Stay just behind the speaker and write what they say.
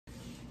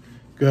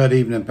Good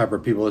evening, Pepper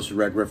people. This is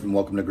Red Griffin.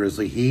 Welcome to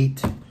Grizzly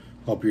Heat.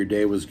 Hope your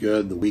day was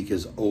good. The week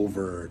is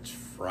over. It's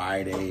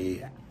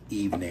Friday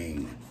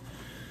evening.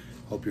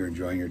 Hope you're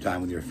enjoying your time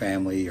with your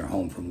family. You're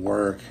home from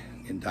work.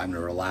 Getting time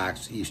to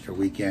relax. Easter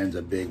weekend's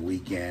a big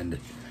weekend.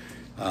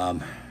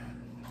 Got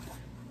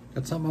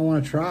something I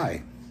want to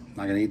try. I'm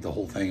not going to eat the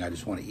whole thing. I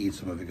just want to eat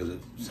some of it because it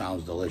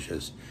sounds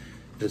delicious.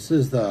 This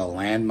is the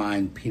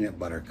Landmine Peanut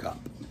Butter Cup.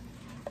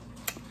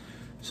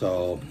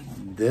 So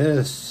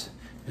this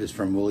is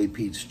from Willy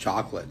Pete's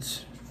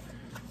Chocolates.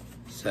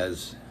 It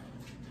says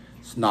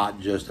it's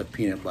not just a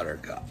peanut butter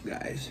cup,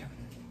 guys.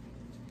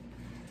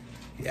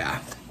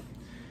 Yeah.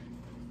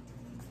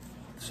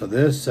 So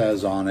this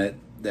says on it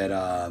that,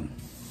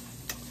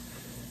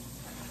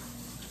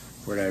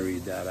 where did I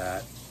read that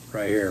at?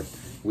 Right here.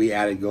 We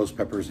added ghost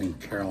peppers and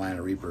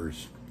Carolina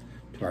Reapers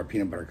to our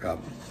peanut butter cup.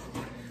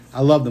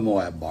 I love the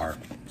Moab bar,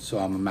 so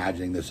I'm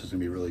imagining this is gonna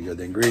be really good.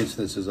 The ingredients,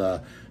 this is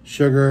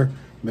sugar,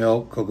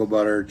 milk, cocoa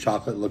butter,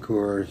 chocolate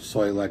liqueur,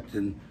 soy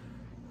lecithin,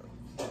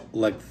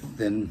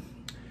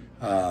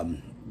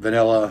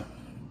 vanilla,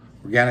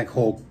 organic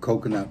whole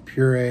coconut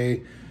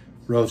puree,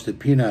 roasted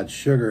peanuts,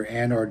 sugar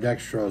and or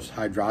dextrose,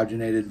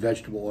 hydrogenated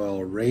vegetable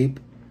oil,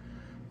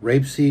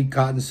 rapeseed,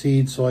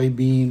 cottonseed,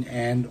 soybean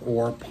and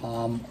or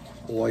palm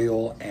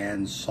oil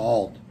and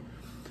salt,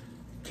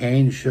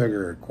 cane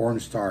sugar,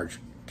 cornstarch,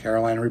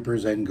 Carolina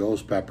Reapers and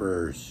ghost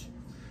peppers.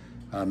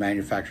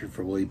 Manufactured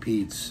for Willy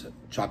Pete's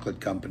Chocolate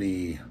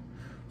Company,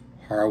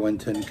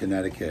 Harwinton,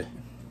 Connecticut.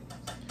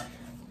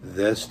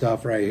 This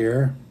stuff right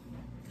here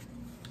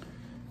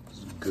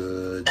is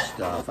good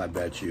stuff, I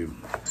bet you.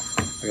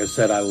 Like I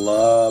said, I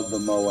love the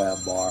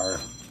Moab bar.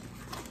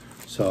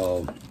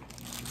 So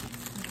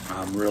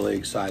I'm really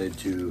excited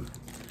to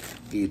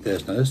eat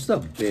this. Now this is a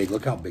big,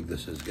 look how big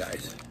this is,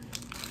 guys.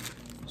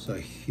 It's a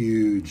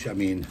huge, I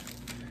mean,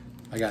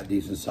 I got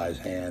decent sized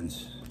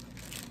hands,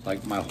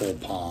 like my whole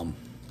palm.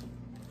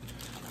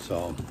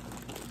 So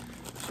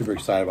super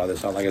excited about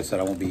this. Like I said,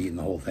 I won't be eating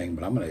the whole thing,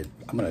 but I'm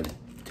gonna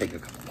take a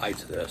couple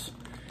bites of this.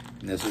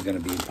 And this is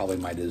gonna be probably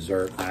my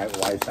dessert. My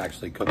wife's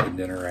actually cooking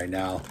dinner right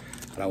now,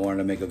 but I wanted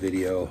to make a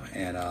video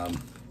and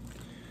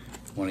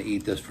want to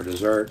eat this for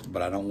dessert,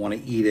 but I don't want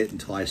to eat it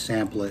until I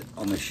sample it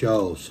on the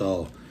show.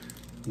 So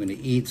I'm gonna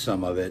eat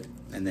some of it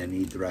and then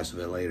eat the rest of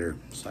it later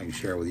so I can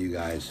share it with you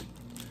guys.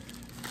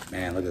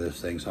 Man, look at this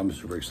thing. So I'm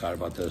super excited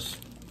about this.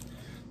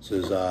 This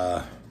is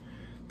the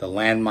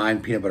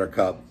Landmine Peanut Butter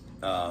Cup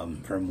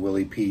from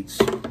Willy Pete's.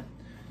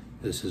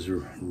 This is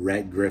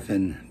Red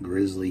Griffin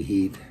Grizzly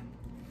Heat.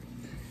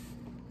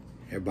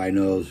 Everybody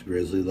knows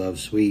Grizzly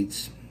loves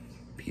sweets.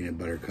 Peanut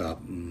Butter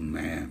Cup,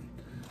 man.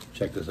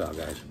 Check this out,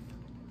 guys.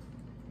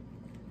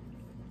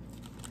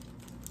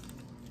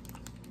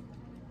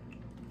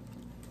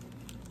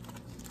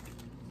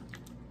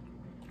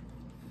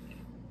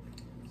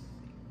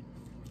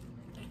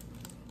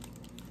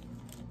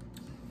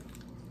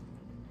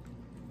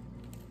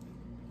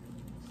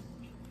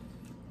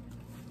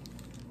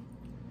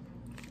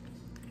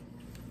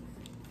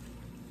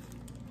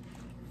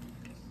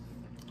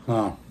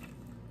 Huh.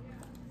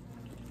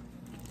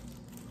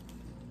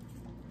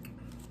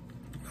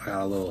 I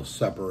got a little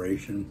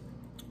separation.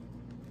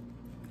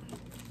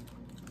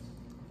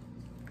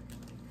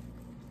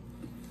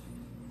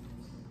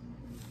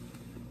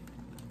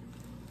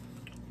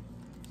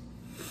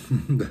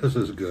 This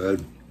is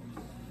good.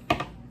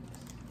 I'm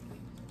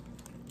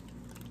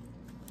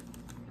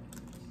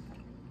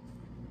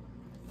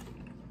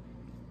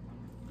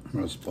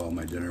gonna spoil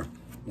my dinner.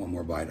 One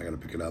more bite, I gotta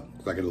pick it up.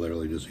 I could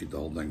literally just eat the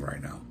whole thing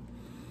right now.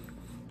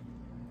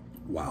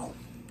 Wow.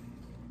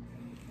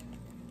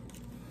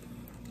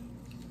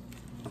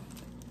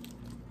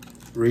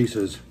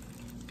 Reese's,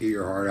 eat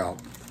your heart out.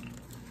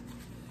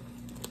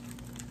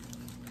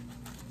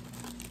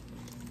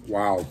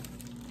 Wow.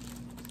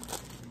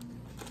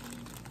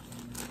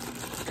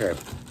 Okay.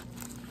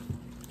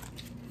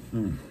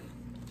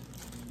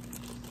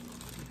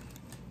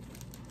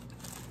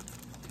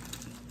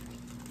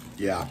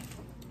 Yeah.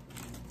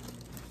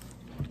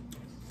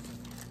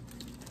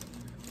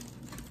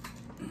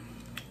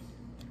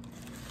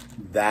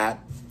 That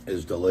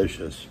is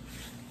delicious.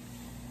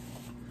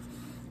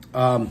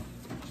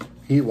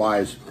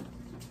 Heat-wise,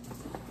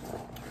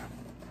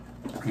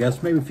 I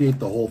guess maybe if you eat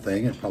the whole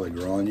thing, it'd probably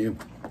grow on you.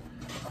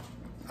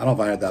 I don't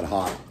find it that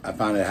hot. I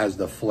find it has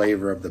the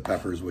flavor of the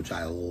peppers, which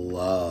I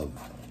love.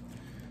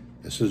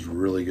 This is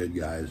really good,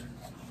 guys.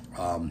 It's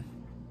a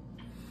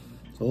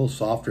little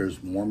softer.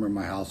 It's warmer in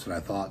my house than I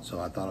thought, so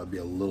I thought it'd be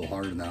a little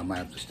harder than that. I might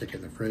have to stick it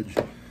in the fridge.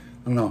 I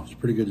don't know. It's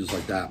pretty good just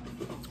like that.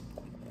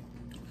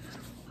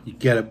 You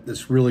get it.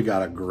 This really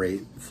got a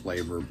great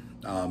flavor.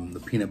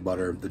 The peanut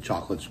butter, the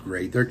chocolate's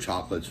great. Their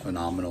chocolate's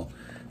phenomenal.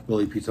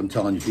 Willy Pete's, I'm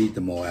telling you, if you eat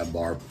the Moab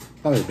bar,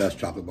 probably the best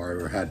chocolate bar I've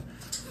ever had.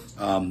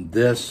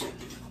 This,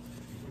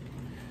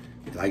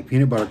 like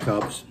peanut butter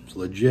cups, it's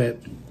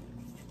legit.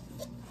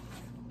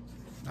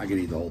 I could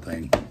eat the whole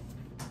thing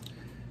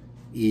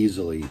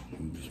easily.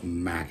 Just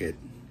mack it.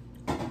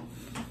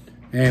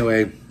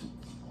 Anyway,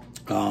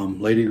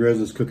 Lady Grizz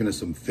is cooking us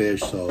some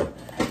fish, so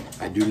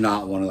I do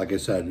not want to, like I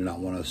said, I do not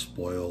want to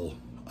spoil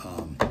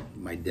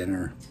my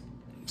dinner.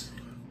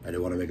 I did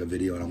want to make a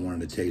video and I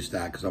wanted to taste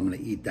that because I'm going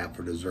to eat that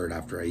for dessert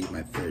after I eat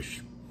my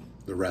fish.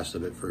 The rest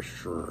of it for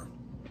sure.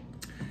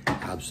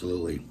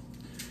 Absolutely.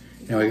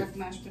 Anyway, garlic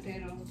mashed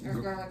potatoes, or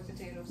garlic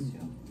potatoes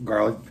too.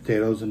 Garlic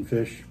potatoes and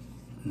fish.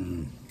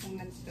 And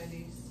mixed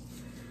veggies.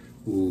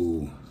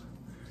 Ooh.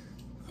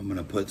 I'm going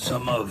to put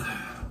some of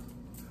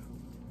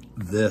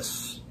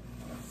this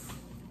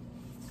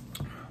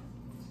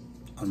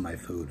on my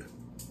food.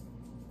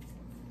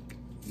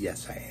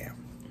 Yes, I am.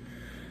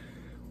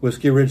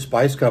 Whiskey Ridge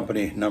Spice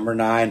Company, number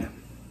 9.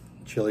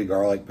 Chili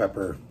garlic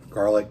pepper,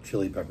 garlic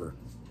chili pepper.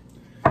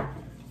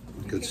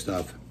 Good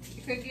stuff.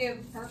 You could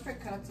give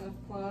Perfect Cuts a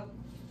plug.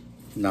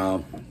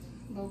 No.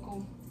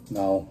 Local.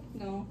 No.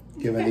 No.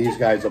 Giving these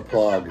guys a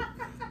plug.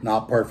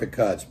 Not Perfect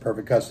Cuts.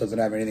 Perfect Cuts doesn't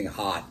have anything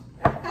hot.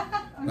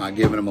 Not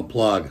giving them a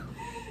plug.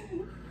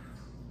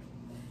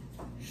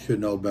 Should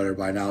know better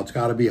by now. It's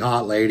got to be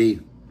hot,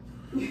 lady.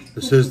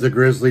 This is the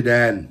Grizzly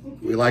Den.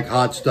 We like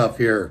hot stuff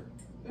here.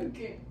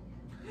 Okay.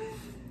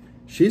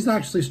 She's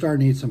actually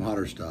starting to eat some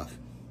hotter stuff.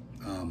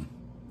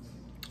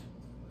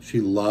 She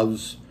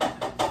loves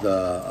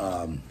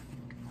the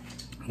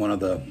one of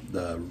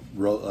the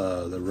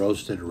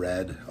roasted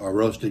red or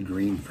roasted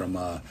green from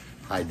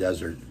High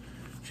Desert.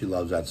 She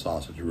loves that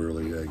sausage.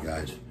 Really good,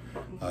 guys.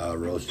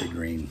 Roasted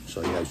green.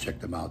 So you guys check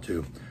them out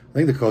too. I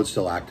think the code's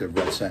still active.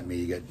 Brett sent me.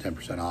 You get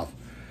 10% off.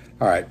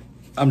 All right.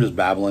 I'm just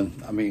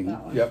babbling. I mean,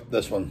 yep,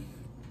 this one.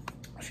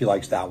 She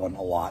likes that one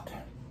a lot.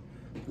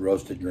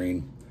 Roasted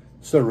green.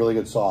 It's a really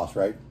good sauce,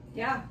 right?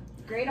 Yeah.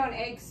 Great on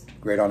eggs.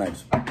 Great on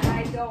eggs.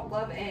 I don't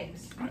love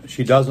eggs.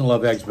 She doesn't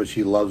love eggs, but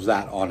she loves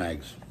that on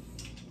eggs.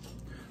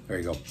 There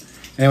you go.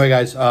 Anyway,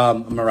 guys,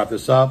 I'm going to wrap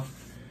this up.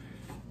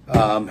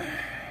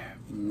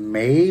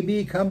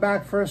 Maybe come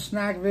back for a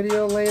snack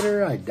video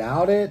later. I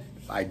doubt it.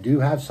 I do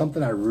have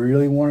something I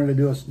really wanted to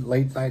do a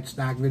late night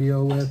snack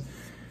video with.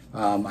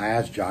 I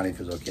asked Johnny if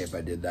it was okay if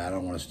I did that. I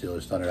don't want to steal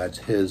his thunder. That's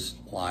his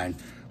line,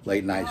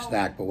 late night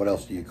snack. But what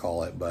else do you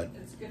call it? But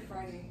it's Good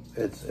Friday.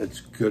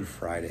 It's Good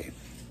Friday.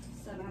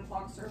 7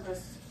 o'clock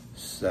service.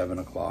 7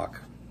 o'clock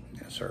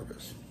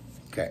service.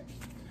 Okay.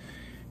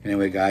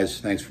 Anyway, guys,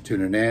 thanks for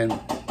tuning in.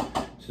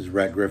 This is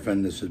Rhett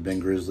Griffin. This has been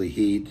Grizzly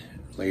Heat.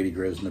 Lady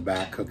Grizz in the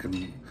back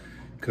cooking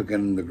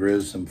the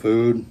Grizz some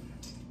food.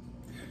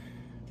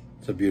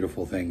 It's a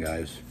beautiful thing,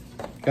 guys.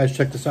 Guys,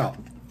 check this out.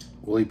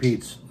 Willy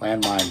Pete's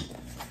Landmine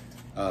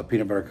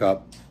peanut butter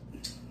cup.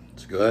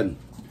 It's good.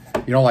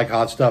 If you don't like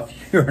hot stuff,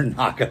 you're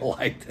not going to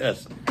like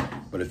this.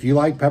 But if you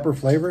like pepper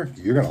flavor,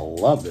 you're going to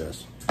love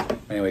this.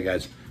 Anyway,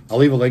 guys, I'll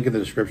leave a link in the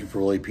description for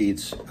Willy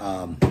Pete's.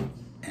 We're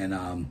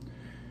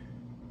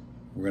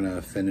going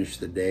to finish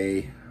the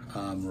day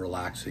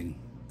relaxing.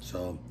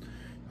 So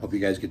hope you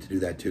guys get to do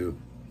that too.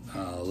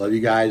 Love you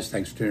guys.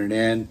 Thanks for tuning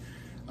in.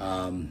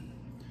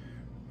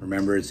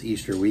 Remember, it's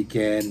Easter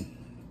weekend.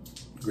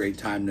 Great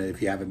time to,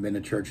 if you haven't been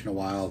to church in a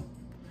while,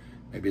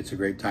 maybe it's a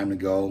great time to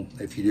go.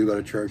 If you do go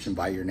to church,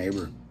 invite your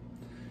neighbor.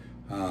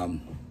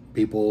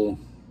 People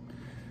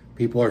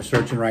are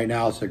searching right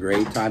now. It's a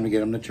great time to get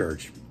them to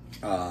church.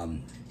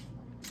 Let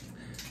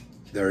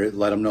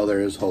them know there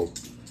is hope.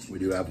 We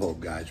do have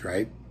hope, guys,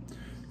 right?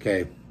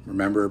 Okay,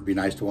 remember, be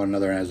nice to one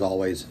another, and as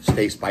always,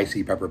 stay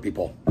spicy, pepper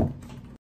people.